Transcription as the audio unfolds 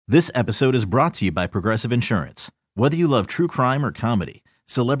This episode is brought to you by Progressive Insurance. Whether you love true crime or comedy,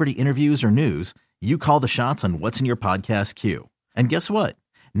 celebrity interviews or news, you call the shots on what's in your podcast queue. And guess what?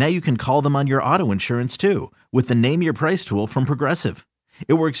 Now you can call them on your auto insurance too with the Name Your Price tool from Progressive.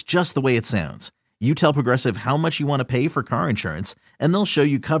 It works just the way it sounds. You tell Progressive how much you want to pay for car insurance, and they'll show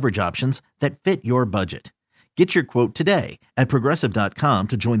you coverage options that fit your budget. Get your quote today at Progressive.com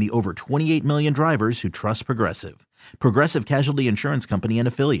to join the over 28 million drivers who trust Progressive. Progressive Casualty Insurance Company and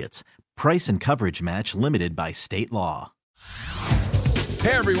Affiliates. Price and coverage match limited by state law.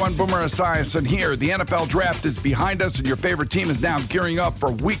 Hey everyone, Boomer Esiason here. The NFL Draft is behind us and your favorite team is now gearing up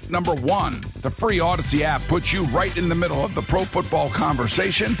for week number 1. The free Odyssey app puts you right in the middle of the pro football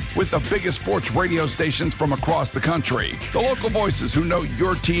conversation with the biggest sports radio stations from across the country. The local voices who know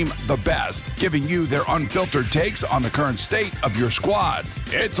your team the best, giving you their unfiltered takes on the current state of your squad.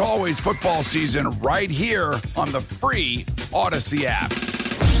 It's always football season right here on the free Odyssey app.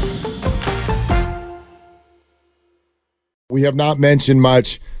 We have not mentioned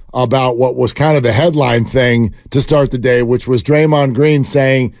much about what was kind of the headline thing to start the day, which was Draymond Green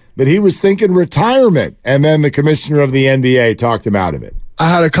saying that he was thinking retirement, and then the commissioner of the NBA talked him out of it. I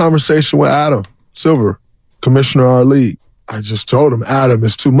had a conversation with Adam Silver, commissioner of our league. I just told him, Adam,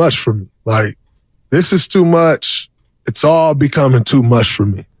 it's too much for me. Like, this is too much. It's all becoming too much for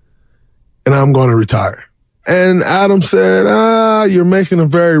me, and I'm going to retire. And Adam said, you're making a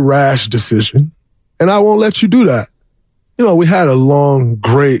very rash decision, and I won't let you do that. You know, we had a long,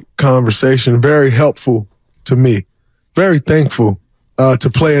 great conversation, very helpful to me. Very thankful to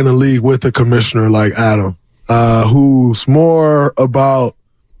play in a league with a commissioner like Adam, who's more about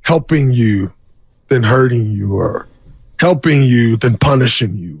helping you than hurting you, or helping you than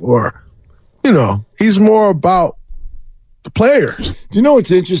punishing you, or, you know, he's more about the players. Do you know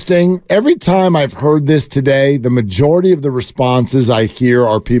what's interesting? Every time I've heard this today, the majority of the responses I hear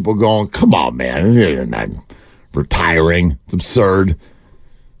are people going, come on, man, retiring. It's absurd.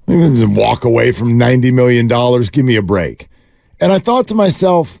 Walk away from $90 million. Give me a break. And I thought to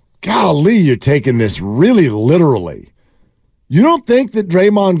myself, golly, you're taking this really literally. You don't think that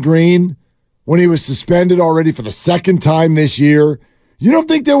Draymond Green, when he was suspended already for the second time this year, you don't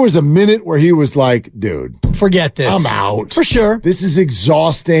think there was a minute where he was like, dude, forget this. I'm out. For sure. This is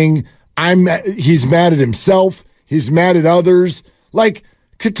exhausting. He's mad at himself. He's mad at others. Like,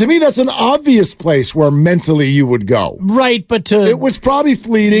 to me, that's an obvious place where mentally you would go. Right, but it was probably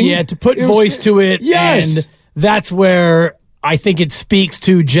fleeting. Yeah, to put voice to it. Yes. And that's where I think it speaks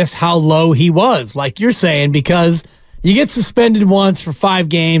to just how low he was, like you're saying, because you get suspended once for 5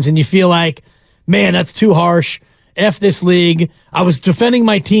 games and you feel like, man, that's too harsh. F this league. I was defending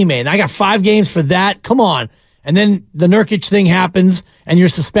my teammate, and I got 5 games for that. Come on. And then the Nurkic thing happens, and you're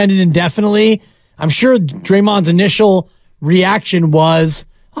suspended indefinitely. I'm sure Draymond's initial reaction was,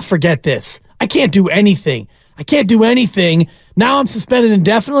 I'll forget this. I can't do anything. Now I'm suspended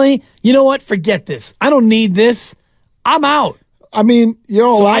indefinitely. You know what? Forget this. I don't need this. I'm out. I mean, you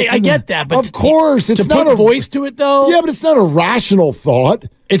know, so I get that, but of course, it's to not put voice to it, though. Yeah, but it's not a rational thought.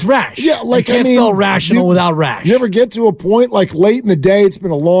 It's rash. Yeah, like you can't spell rational without rash. You ever get to a point like late in the day? It's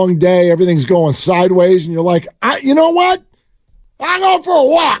been a long day. Everything's going sideways, and you're like, you know what? I'm going for a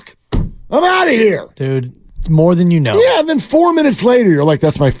walk. I'm out of here, dude. More than you know. Yeah, and then 4 minutes later, you're like,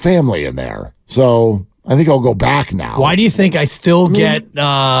 that's my family in there. So I think I'll go back now. Why do you think I still get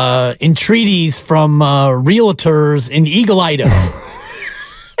entreaties from realtors in Eagle, Idaho?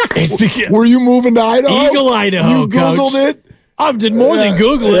 It's because were you moving to Idaho? Eagle, Idaho, you Googled Coach. it? I did more than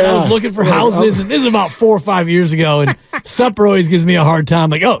Google it. I was looking for houses, and this is about 4 or 5 years ago, and Supper always gives me a hard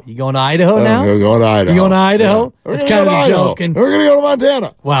time. Like, oh, you going to Idaho now? We're going to Idaho. You going to Idaho? Yeah. It's kind of a joke. And we're going to go to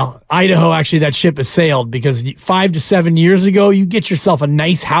Montana. Well, Idaho, actually, that ship has sailed because 5 to 7 years ago, you get yourself a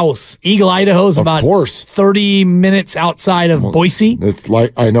nice house. Eagle, Idaho is about 30 minutes outside of Boise. It's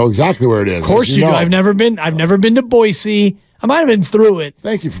like, I know exactly where it is. Of course you do. I've never been to Boise. I might have been through it.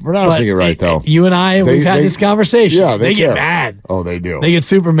 Thank you for pronouncing it right, though. You and I, we've had this conversation. Yeah, they get mad. Oh, they do. They get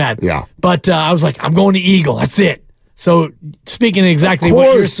super mad. Yeah. But I was like, I'm going to Eagle. That's it. So speaking exactly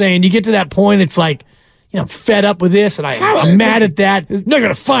what you're saying, you get to that point, it's like, you know, fed up with this, and I'm mad at that. They're not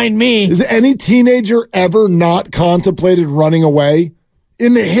going to find me. Has any teenager ever not contemplated running away?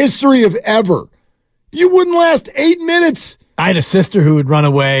 In the history of ever. You wouldn't last 8 minutes. I had a sister who would run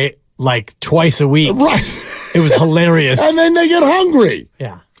away like twice a week. Right. It was hilarious. And then they get hungry.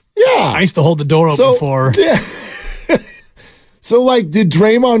 Yeah. Yeah. I used to hold the door open for her. Yeah. So, like, did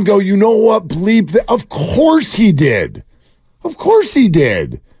Draymond go, you know what, bleep? Of course he did. Of course he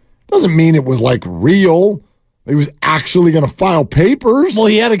did. Doesn't mean it was, like, real. He was actually going to file papers. Well,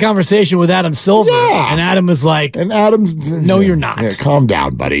 he had a conversation with Adam Silver, Yeah. and Adam was like, And Adam, no, you're not. Yeah, calm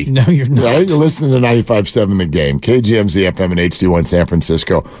down, buddy. No, you're not. Right? You're listening to 95.7 The Game, KGMZ FM and HD1 San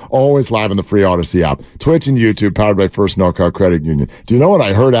Francisco. Always live on the free Odyssey app. Twitch and YouTube, powered by First Norco Credit Union. Do you know what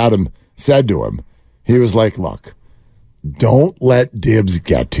I heard Adam said to him? He was like, look, don't let Dibs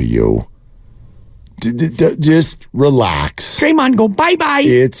get to you. Just relax. Draymond, go bye-bye.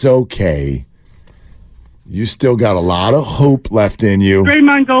 It's okay. You still got a lot of hope left in you.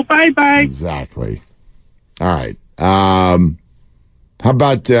 Draymond, go bye-bye. Exactly. All right. How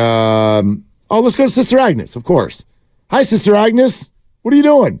about, let's go to Sister Agnes, of course. Hi, Sister Agnes. What are you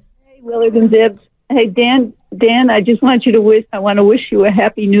doing? Hey, Willard and Dibs. Hey, Dan, I just want you to I want to wish you a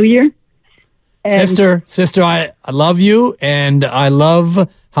happy New Year. And Sister, I love you, and I love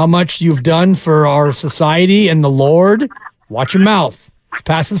how much you've done for our society and the Lord. Watch your mouth. It's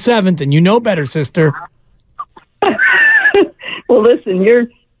past the 7th, and you know better, sister. well, listen,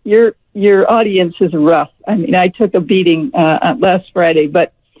 your audience is rough. I mean, I took a beating last Friday,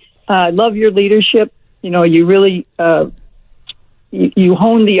 but I love your leadership. You know, you really you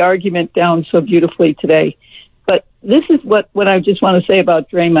honed the argument down so beautifully today. But this is what I just want to say about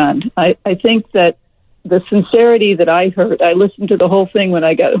Draymond. I think that the sincerity that I heard, I listened to the whole thing when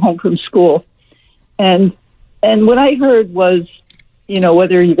I got home from school. And what I heard was, you know,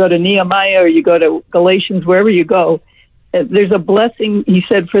 whether you go to Nehemiah or you go to Galatians, wherever you go, there's a blessing. He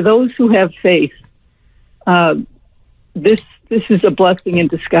said, for those who have faith, this is a blessing in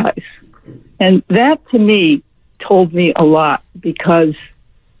disguise. And that to me told me a lot because,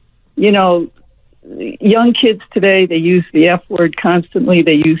 you know, young kids today, they use the F word constantly.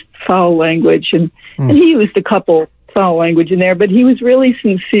 They use foul language, and he used a couple foul language in there, but he was really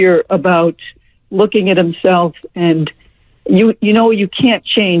sincere about looking at himself. And you know, you can't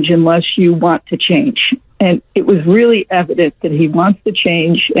change unless you want to change. And it was really evident that he wants to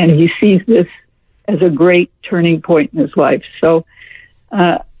change, and he sees this as a great turning point in his life. So,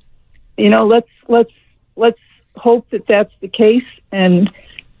 you know, let's hope that that's the case. And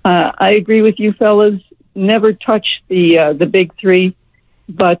I agree with you fellas. Never touch the big three,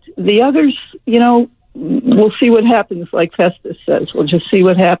 but the others, you know, we'll see what happens. Like Festus says, we'll just see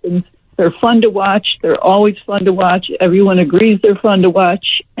what happens. They're fun to watch. They're always fun to watch. Everyone agrees they're fun to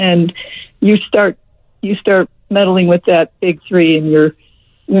watch, and you start meddling with that big three, and you're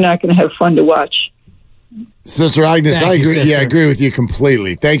not going to have fun to watch. Sister Agnes, Thank I you, agree. sister. Yeah, I agree with you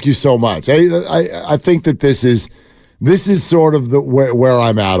completely. Thank you so much. I think that this is sort of where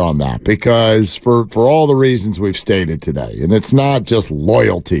I'm at on that, because for all the reasons we've stated today, and it's not just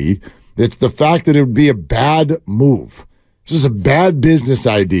loyalty, it's the fact that it would be a bad move. This is a bad business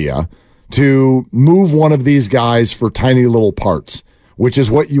idea to move one of these guys for tiny little parts, which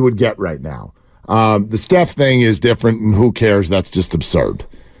is what you would get right now. The Steph thing is different, and who cares? That's just absurd.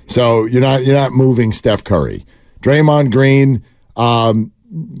 So you're not moving Steph Curry. Draymond Green,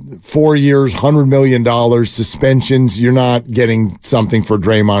 4 years, $100 million, suspensions. You're not getting something for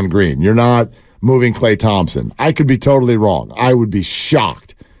Draymond Green. You're not moving Klay Thompson. I could be totally wrong. I would be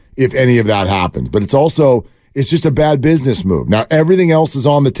shocked if any of that happens. But it's just a bad business move. Now, everything else is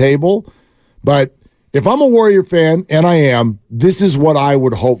on the table, but if I'm a Warrior fan, and I am, this is what I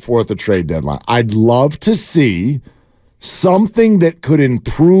would hope for at the trade deadline. I'd love to see something that could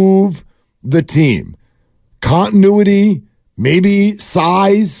improve the team. Continuity, maybe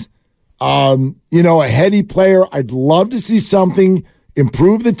size, a heady player. I'd love to see something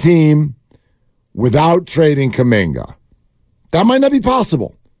improve the team without trading Kuminga. That might not be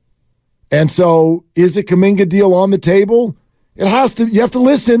possible. And so is a Kuminga deal on the table? It has to. You have to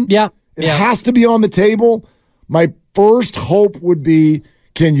listen. Yeah. It has to be on the table. My first hope would be,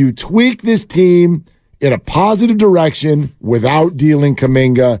 can you tweak this team in a positive direction without dealing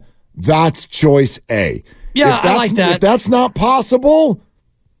Kuminga? That's choice A. Yeah, I like that. If that's not possible,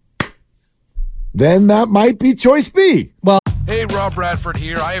 then that might be choice B. Well, Hey, Rob Bradford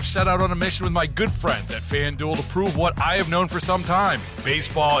here. I have set out on a mission with my good friends at FanDuel to prove what I have known for some time.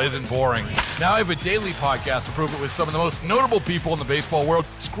 Baseball isn't boring. Now I have a daily podcast to prove it with some of the most notable people in the baseball world,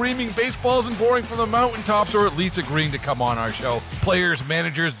 screaming baseball isn't boring from the mountaintops, or at least agreeing to come on our show. Players,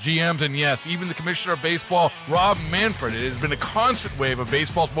 managers, GMs, and yes, even the commissioner of baseball, Rob Manfred. It has been a constant wave of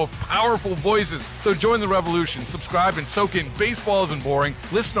baseball's most powerful voices. So join the revolution. Subscribe and soak in Baseball Isn't Boring.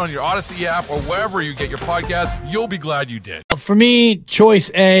 Listen on your Odyssey app or wherever you get your podcasts. You'll be glad you did. for me,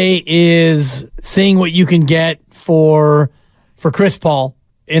 choice A is seeing what you can get for Chris Paul,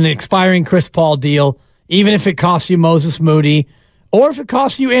 an expiring Chris Paul deal, even if it costs you Moses Moody or if it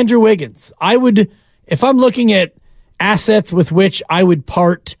costs you Andrew Wiggins. I would, if I'm looking at assets with which I would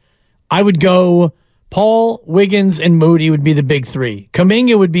part, I would go Paul, Wiggins, and Moody would be the big three.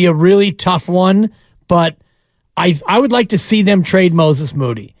 Kuminga would be a really tough one, but I would like to see them trade Moses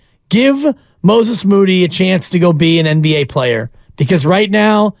Moody. Give Moses Moody a chance to go be an NBA player, because right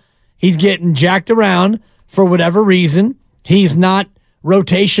now he's getting jacked around for whatever reason. He's not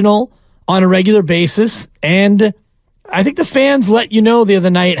rotational on a regular basis, and I think the fans let you know the other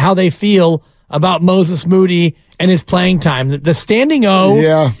night how they feel about Moses Moody and his playing time. The standing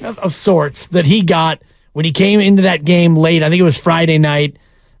O of sorts that he got when he came into that game late, I think it was Friday night,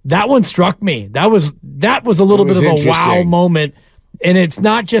 that one struck me. That was a little bit of a wow moment. And it's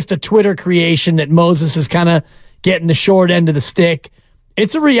not just a Twitter creation that Moses is kind of getting the short end of the stick.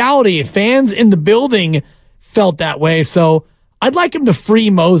 It's a reality. Fans in the building felt that way. So I'd like him to free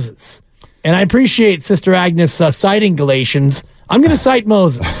Moses. And I appreciate Sister Agnes citing Galatians. I'm going to cite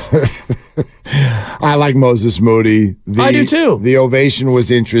Moses. I like Moses Moody. I do too. The ovation was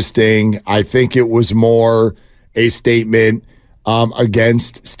interesting. I think it was more a statement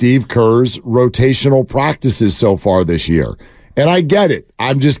against Steve Kerr's rotational practices so far this year. And I get it.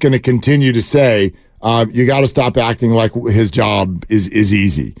 I'm just going to continue to say you got to stop acting like his job is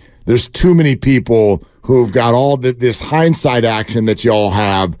easy. There's too many people who've got all this hindsight action that y'all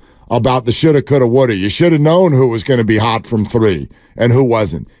have about the shoulda, coulda, woulda. You should have known who was going to be hot from three and who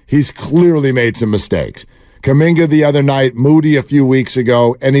wasn't. He's clearly made some mistakes. Kuminga the other night, Moody a few weeks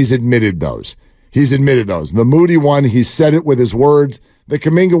ago, and he's admitted those. The Moody one, he said it with his words. The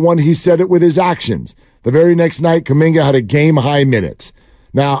Kuminga one, he said it with his actions. The very next night, Kuminga had a game-high minutes.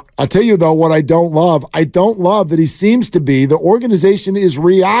 Now, I'll tell you, though, what I don't love that he seems to be, the organization is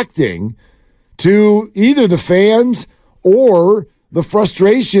reacting to either the fans or the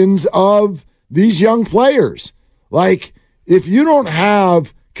frustrations of these young players. Like, if you don't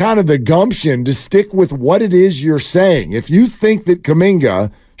have kind of the gumption to stick with what it is you're saying, if you think that Kuminga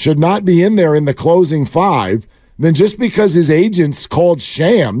should not be in there in the closing five, then just because his agent's called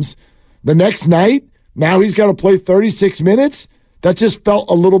shams, the next night, now he's got to play 36 minutes? That just felt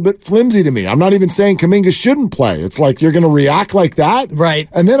a little bit flimsy to me. I'm not even saying Kuminga shouldn't play. It's like you're going to react like that? Right.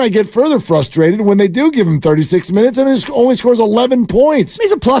 And then I get further frustrated when they do give him 36 minutes and he only scores 11 points.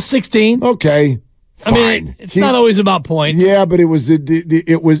 He's a plus 16. Okay. Fine. I mean, it's not always about points. Yeah, but it was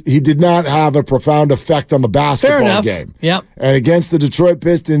he did not have a profound effect on the basketball game. Yep. And against the Detroit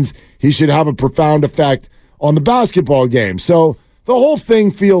Pistons, he should have a profound effect on the basketball game. So the whole thing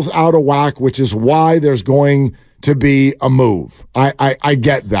feels out of whack, which is why there's going to be a move. I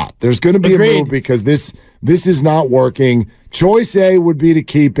get that. There's going to be Agreed. a move because this is not working. Choice A would be to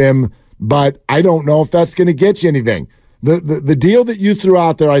keep him, but I don't know if that's going to get you anything. The deal that you threw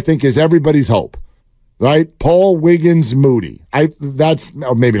out there, I think, is everybody's hope. Right? Paul, Wiggins, Moody. That's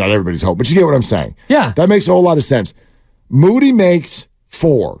maybe not everybody's hope, but you get what I'm saying. Yeah. That makes a whole lot of sense. Moody makes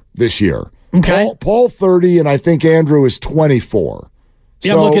 4 this year. Okay. Paul 30, and I think Andrew is 24.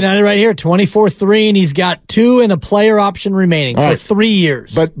 Yeah, I'm looking at it right here, 24-3, and he's got 2 and a player option remaining, so 3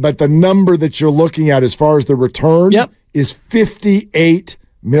 years. But the number that you're looking at as far as the return is $58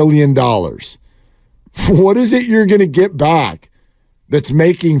 million. What is it you're going to get back that's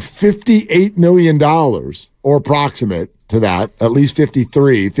making $58 million, or approximate to that, at least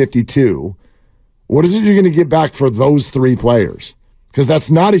 53, 52? What is it you're going to get back for those 3 players? Because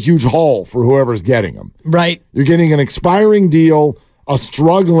that's not a huge haul for whoever's getting them. Right. You're getting an expiring deal, a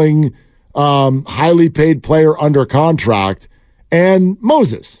struggling, highly paid player under contract, and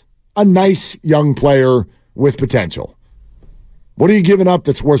Moses, a nice young player with potential. What are you giving up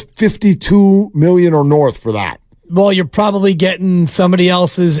that's worth $52 million or north for that? Well, you're probably getting somebody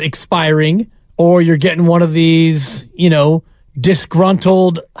else's expiring, or you're getting one of these,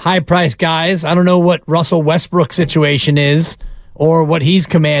 disgruntled, high-priced guys. I don't know what Russell Westbrook's situation is or what he's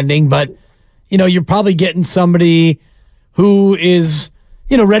commanding, but, you're probably getting somebody who is,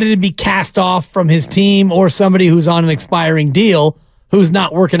 ready to be cast off from his team, or somebody who's on an expiring deal who's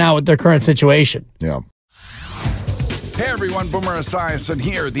not working out with their current situation. Yeah. Hey everyone, Boomer Esiason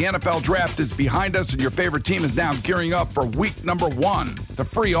here. The NFL Draft is behind us and your favorite team is now gearing up for week number 1. The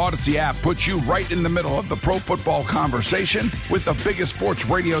free Odyssey app puts you right in the middle of the pro football conversation with the biggest sports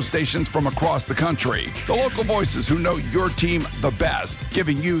radio stations from across the country. The local voices who know your team the best,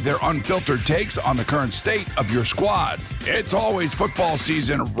 giving you their unfiltered takes on the current state of your squad. It's always football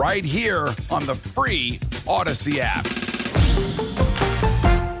season right here on the free Odyssey app.